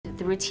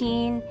The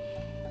routine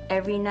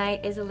every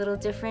night is a little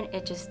different.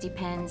 It just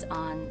depends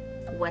on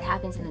what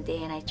happens in the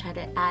day, and I try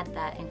to add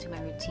that into my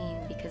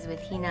routine because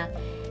with Hina,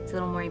 it's a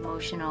little more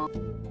emotional.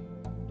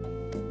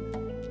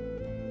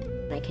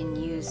 I can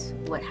use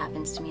what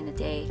happens to me in the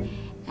day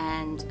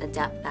and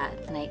adapt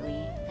that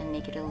nightly and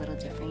make it a little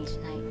different each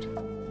night.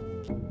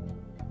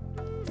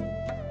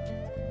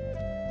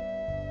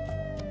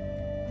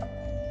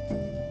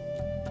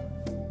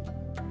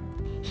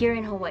 Here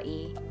in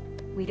Hawaii,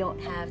 we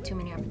don't have too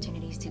many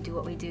opportunities to do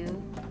what we do,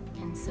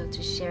 and so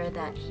to share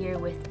that here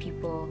with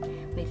people,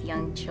 with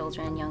young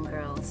children, young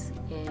girls,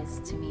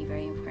 is to me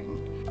very important.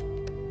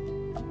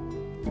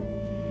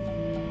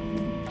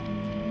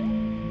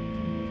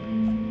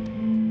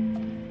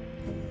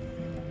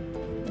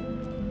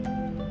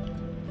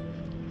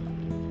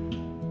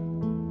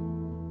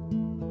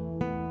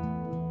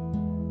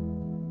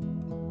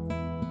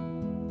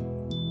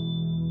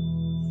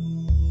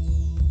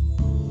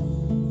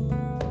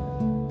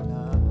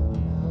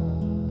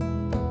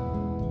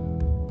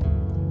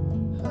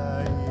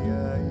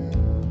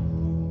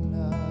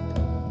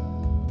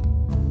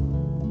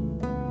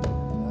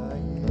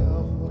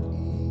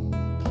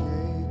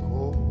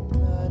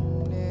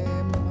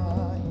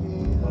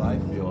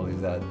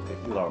 That they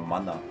feel our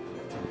mana,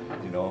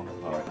 you know,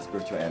 our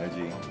spiritual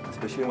energy,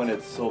 especially when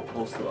it's so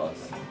close to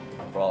us.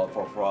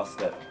 For us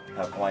that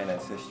have Hawaiian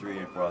ancestry,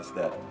 and for us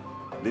that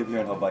live here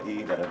in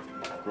Hawaii, that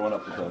have grown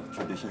up with the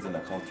traditions and the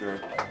culture.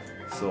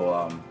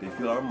 So they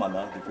feel our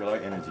mana, they feel our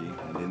energy,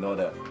 and they know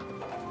that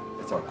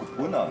it's our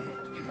kupuna,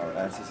 our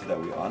ancestors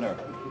that we honor.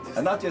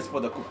 And not just for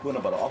the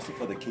kupuna, but also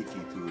for the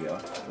keiki too, yeah?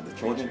 For the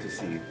children to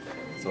see.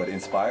 So it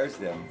inspires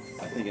them.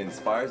 I think it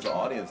inspires the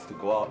audience to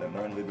go out and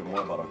learn a little bit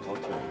more about our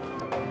culture.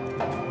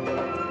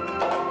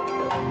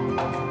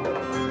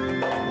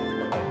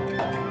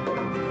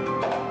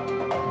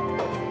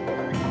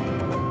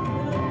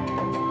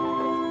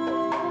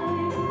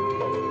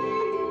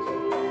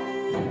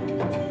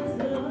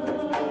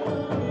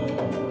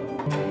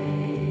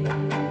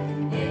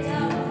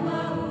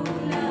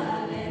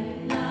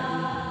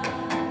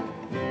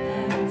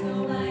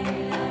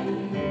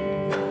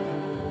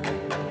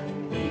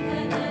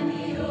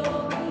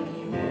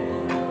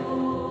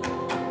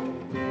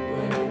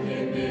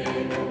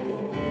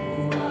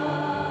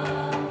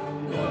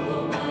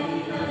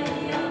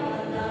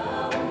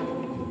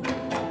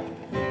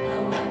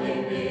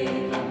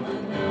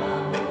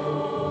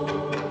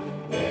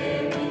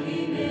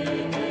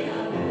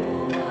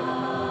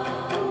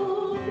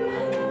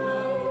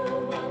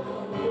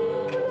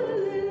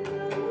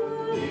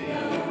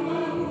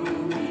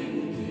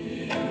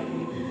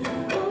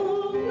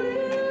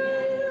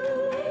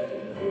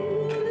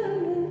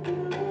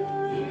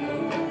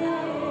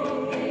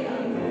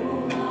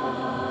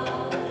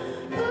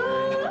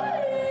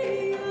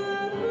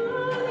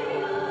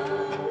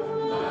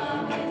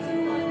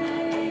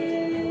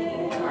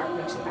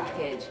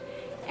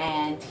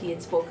 And he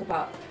had spoke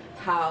about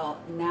how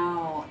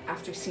now,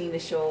 after seeing the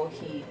show,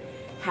 he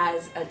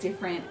has a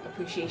different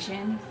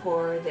appreciation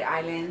for the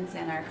islands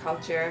and our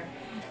culture.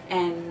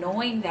 And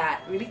knowing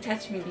that really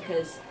touched me,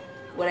 because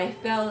what I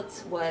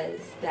felt was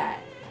that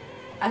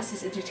us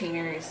as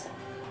entertainers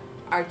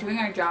are doing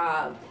our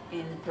job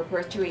in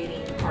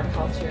perpetuating our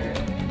culture.